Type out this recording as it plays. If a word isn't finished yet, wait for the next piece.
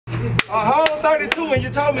a whole 32 and you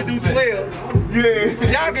told me to do 12.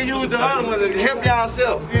 Yeah. Y'all can use the other one to help y'all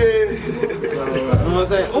self. Yeah. You know what I'm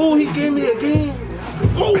saying? Ooh, he gave me again.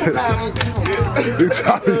 Ooh, you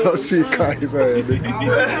trying to go shit crazy, ass nigga.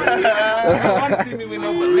 I don't want to see me with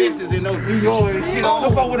no Balenciagas and no New York and shit. I don't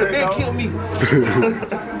know if I would have been killed me.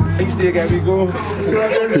 He still got me going. He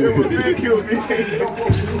would have been killed me.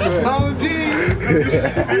 Oh, gee.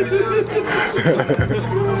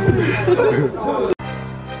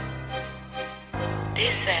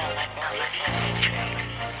 This sound like my listening tracks.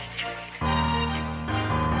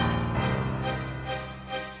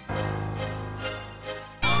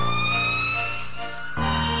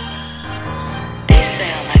 This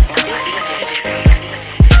sound like my listening tracks.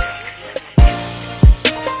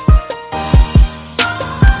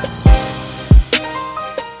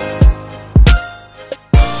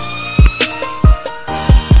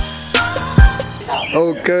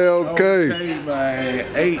 Okay. Okay, man.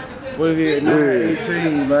 8. What it is,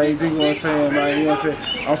 18, man. You think what I'm saying, man? You know what I'm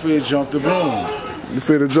saying? I'm finna jump the broom. You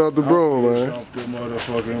finna jump the broom, man. Jump the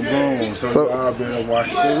motherfucking broom. So y'all better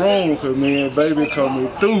watch the room, cause me and baby coming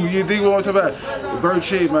through. You think what I'm talking about? Bird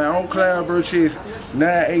Chase, man. On Cloud Bird Chase,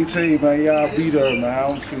 918, man. Y'all be there,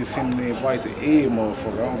 man. I'm finna send an invite to every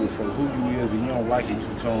motherfucker. I don't give a fuck who you is. If you don't like it, you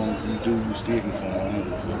can come. If you do, you still can come. I don't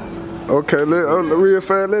give a fuck. Okay, real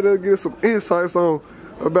fast, let us get some insights on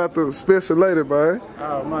about the special lady, man.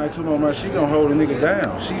 Oh, man, come on, man. She gonna hold a nigga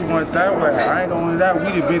down. She went that way. I ain't gonna that.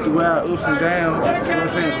 We done been through our ups and downs. You know what I'm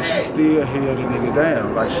saying? But she still held a nigga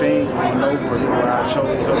down. Like, she ain't going nowhere. You know, I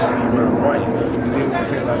chose her to be my wife. You know what I'm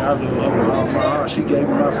saying? Like, I love her with all my heart. She gave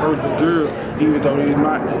me my first little girl, even though it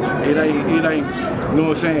ain't, you know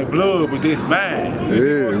what I'm saying, blood, but this mine. You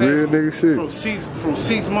yeah, real nigga shit. From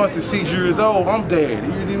 6 months to 6 years old, I'm dead.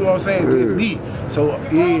 You know what I'm saying? Yeah. Me. So,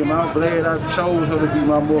 yeah, man, I'm glad I chose her to be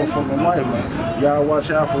my motherfucking wife, man. Y'all watch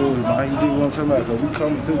out for us, man. You dig what I'm talking about? Cause we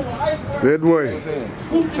coming through. That way.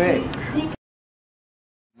 Fact.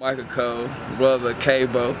 Michael Cole, brother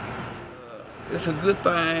KBO. It's a good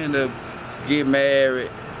thing to get married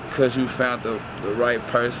because you found the right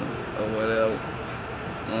person or whatever.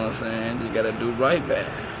 You know what I'm saying? You gotta do right back.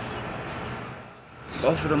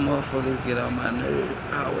 Both of them motherfuckers get on my nerves,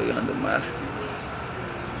 all the way under my skin.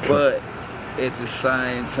 But at the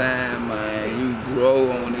same time, man, you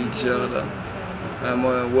grow on each other. And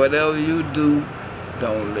whatever you do,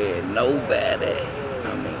 don't let nobody,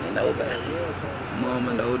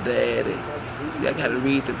 mama, no daddy. You gotta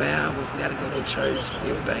read the Bible, you gotta go to church.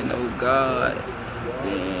 If they know God,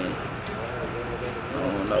 then I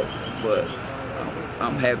don't know. But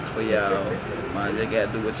I'm happy for y'all. Man, you gotta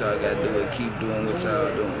do what y'all gotta do and keep doing what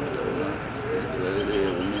y'all doing. That's what it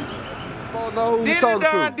is with me.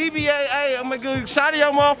 DBA, hey, I'm gonna go shot in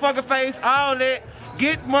your motherfucking face, all that.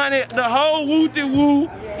 Get money, the whole woo-de-woo, all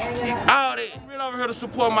that. I'm really over here to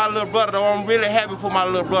support my little brother, though. I'm really happy for my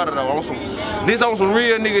little brother, though. This on some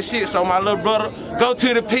real nigga shit, so my little brother go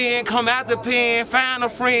to the pen, come out the pen, find a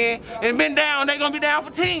friend, and been down, they gonna be down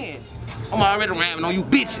for 10. I'm already ramming on you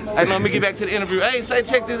bitches. Hey, let me get back to the interview. Hey, say,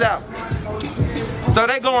 check this out. So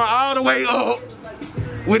they going all the way up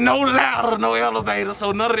with no ladder, no elevator,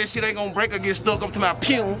 so none of this shit ain't gonna break or get stuck up to my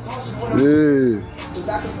pew. Yeah.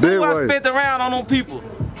 Who I spent around on them people?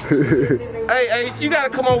 hey, you gotta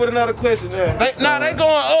come up with another question, man. They going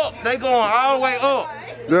up. They going all the way up.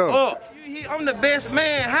 Yeah. Up. I'm the best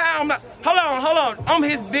man. How I'm not? Hold on. I'm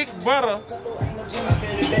his big brother.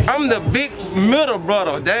 I'm the big middle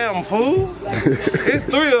brother. Damn fool. It's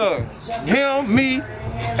 3 of them. Him, me,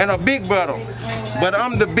 and a big brother. But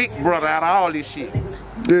I'm the big brother out of all this shit.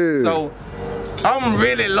 Yeah. So I'm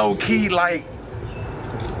really low key like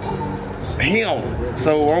him.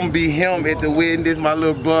 So I'm gonna be him at the wedding. This my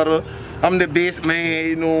little brother. I'm the best man,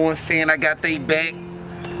 you know what I'm saying? I got they back.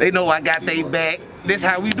 They know I got they back. This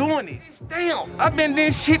how we doing it. Damn, I've been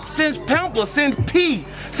doing shit since Pamper, since P,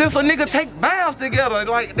 since a nigga take baths together.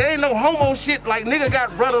 Like, there ain't no homo shit. Like, nigga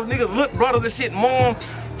got brothers, nigga look brothers and shit. Mom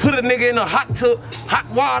put a nigga in a hot tub, hot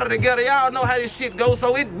water together. Y'all know how this shit goes,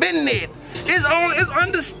 so it's been there. It's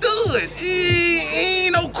understood.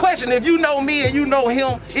 Ain't no question. If you know me and you know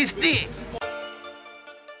him, it's thick.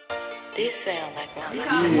 This sound like my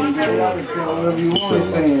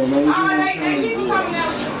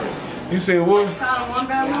You said what?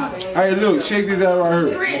 Hey, look, check this out right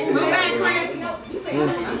here.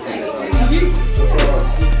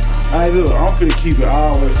 Hey, look, I'm finna keep it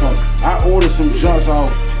all the way from. I ordered some junks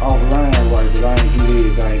offline, right, but I ain't do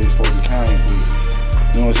everything it's supposed to come with.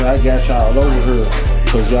 You know what I'm saying? I got y'all over here,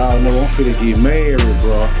 cause y'all know I'm finna get married,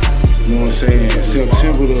 bro. You know what I'm saying?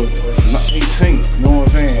 September the 18th, you know what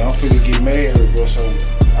I'm saying? I'm finna get married, bro, so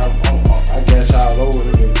I got y'all over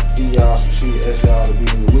here to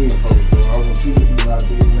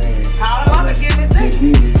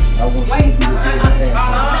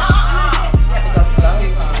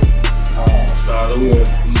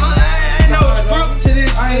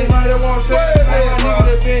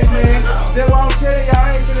That's why I'm telling y'all,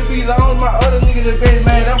 I ain't finna be long. My other niggas that been,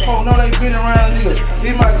 man, them folks know they been around niggas.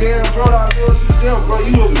 This my girl, brother, I do it yourself, bro.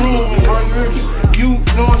 You a groom, bro. You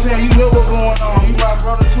know what I'm saying? You know what's going on. You my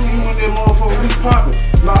brother too, you and that motherfucker, we poppin'.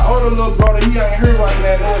 My other little brother, he ain't here right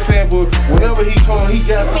now, you know what I'm saying? But whenever he told he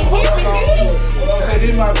got some going on. You know what I'm saying?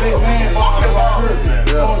 This my best man, bro.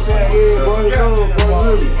 You know what I'm saying? Yeah, bro, you know,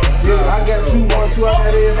 bro. Yeah, I got 2, 1, 2, I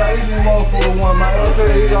got everybody, this motherfucker one, man. You know what I'm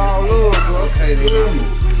saying? It's all love, bro. You feel me?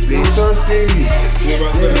 Yeah, Sirski. Yeah,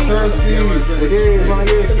 Sirski. Yeah, man,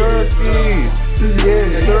 yeah, Sirski. Yeah,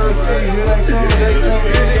 Sirski. Here they come,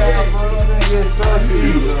 bro. Yeah, Sirski.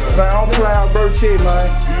 Man, I'm proud, bro, shit, man.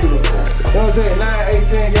 You know what I'm saying? 9,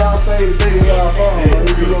 18, y'all say the day y'all phone, man.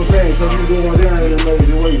 You know what I'm saying? Cause you going down there and made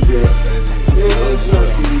the way there. Yeah, that's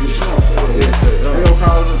Sirski. They don't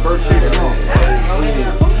call it a bird shit song.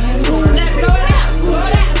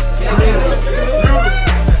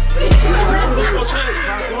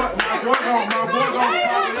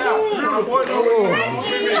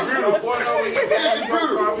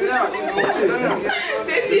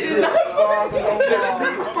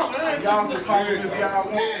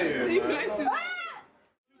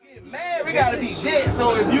 Man, we gotta be dead.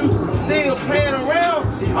 So if you still playing around,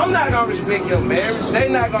 I'm not gonna respect your marriage. They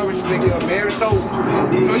not gonna respect your marriage. So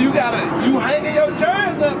you hanging your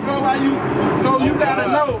jerseys up, bro. So you gotta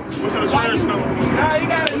know. What's the jersey number? Nah, you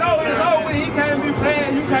gotta know it's over. He can't be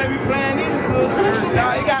playing. You can't be playing either.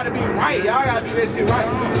 Nah, it gotta be right. Y'all gotta do that shit right.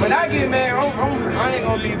 When I get married, I ain't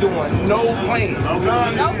gonna be doing no playing. I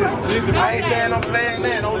ain't saying I'm playing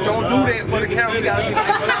that. Don't do that for the camera. You gotta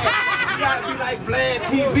be like Vlad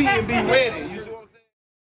TV and be ready.